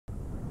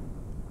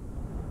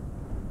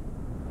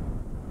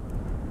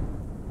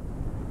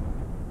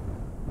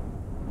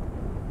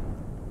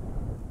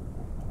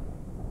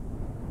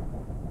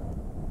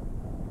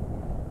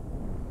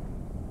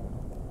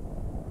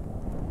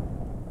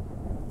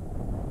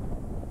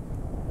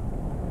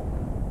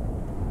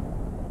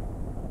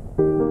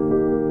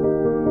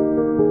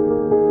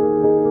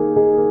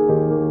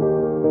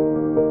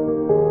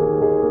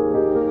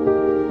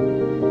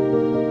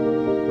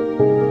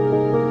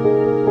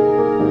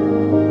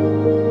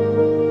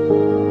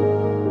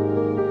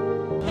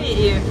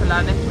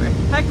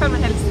Här kommer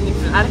hälsningen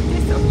från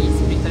Arktis och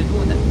isbrytare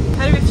Norden.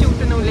 Här är vi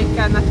 14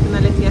 olika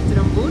nationaliteter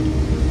ombord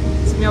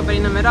som jobbar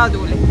inom en rad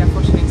olika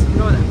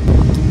forskningsområden.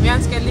 Vi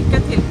önskar lycka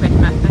till på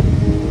ert möte.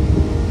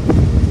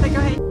 Tack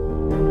och hej!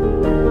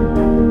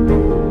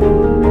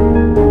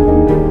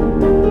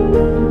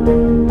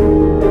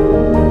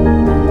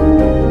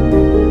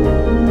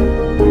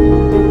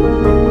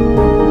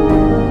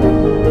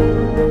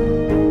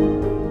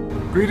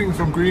 Greetings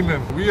from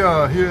Greenland. We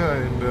are here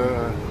in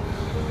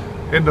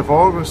the end of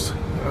August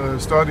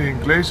studying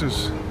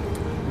glaciers.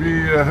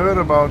 We heard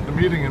about the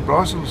meeting in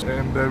Brussels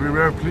and we're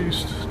very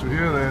pleased to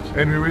hear that,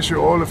 and we wish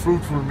you all a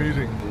fruitful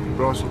meeting in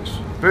Brussels.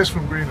 Best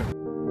from Greenland.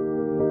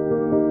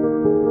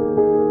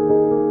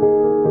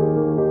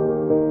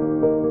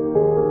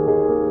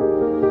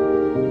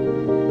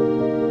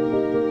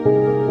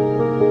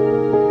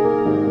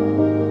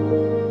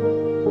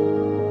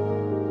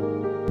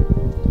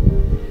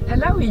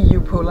 Hello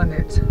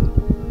EU-PolarNet.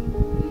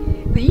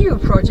 The EU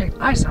project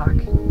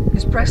IceArc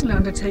is presently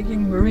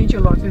undertaking marine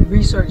geological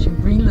research in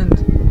Greenland,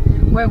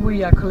 where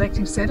we are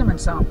collecting sediment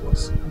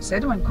samples and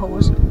sediment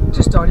cores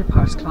to study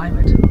past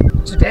climate.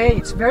 Today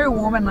it's very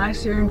warm and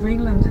nice here in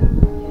Greenland,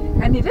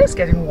 and it is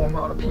getting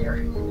warmer up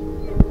here.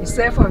 It's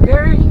therefore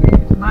very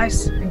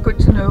nice and good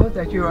to know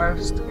that you are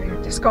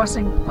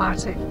discussing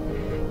Arctic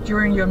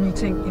during your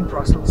meeting in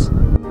Brussels.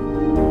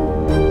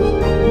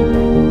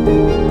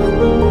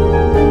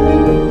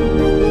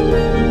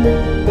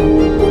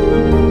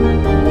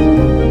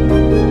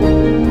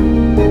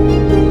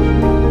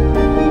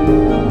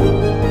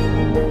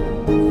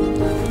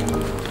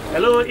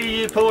 Hello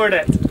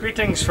EU-PolarNet,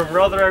 greetings from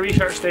Rotherham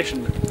Research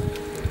Station.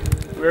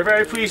 We are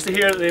very pleased to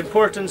hear that the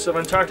importance of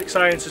Antarctic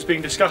science is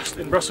being discussed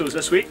in Brussels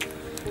this week,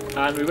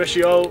 and we wish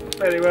you all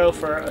very well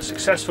for a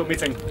successful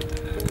meeting.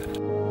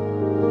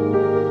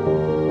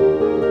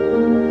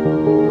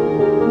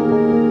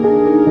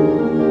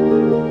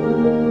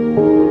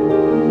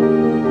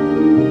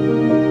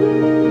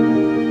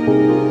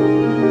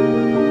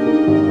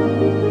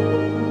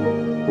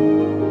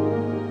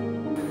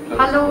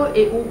 Hallo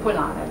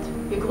EU-PolarNet.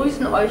 Wir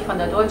grüßen euch von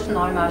der deutschen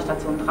Neumayer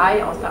Station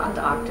 3 aus der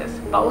Antarktis.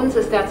 Bei uns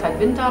ist derzeit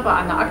Winter bei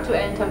einer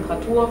aktuellen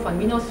Temperatur von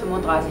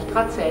 -35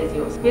 Grad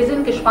Celsius. Wir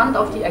sind gespannt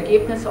auf die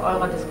Ergebnisse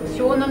eurer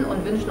Diskussionen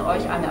und wünschen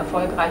euch eine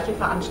erfolgreiche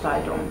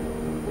Veranstaltung.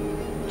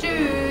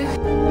 Tschüss!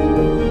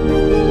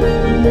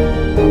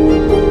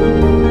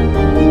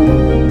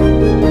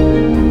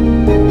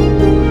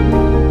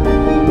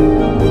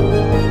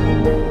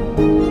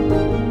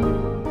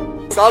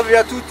 Salve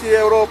a tutti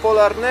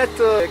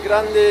EU-PolarNet,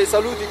 grandi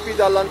saluti qui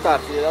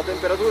dall'Antartide. La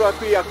temperatura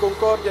qui a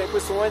Concordia in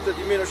questo momento è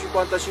di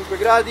 -55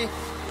 gradi.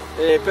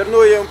 Per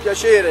noi è un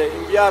piacere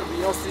inviarvi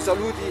i nostri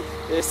saluti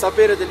e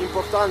sapere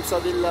dell'importanza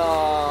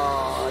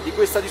di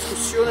questa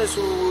discussione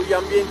sugli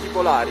ambienti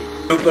polari.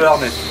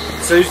 EU-PolarNet,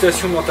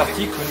 salutations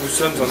d'Antarctique où nous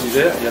sommes en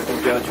hiver et la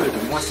température est de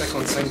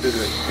 -55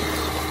 degrés.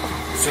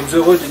 Nous sommes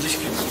heureux des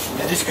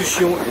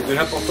discussions et de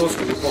l'importance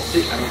que vous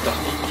portez à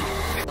l'Antarctique.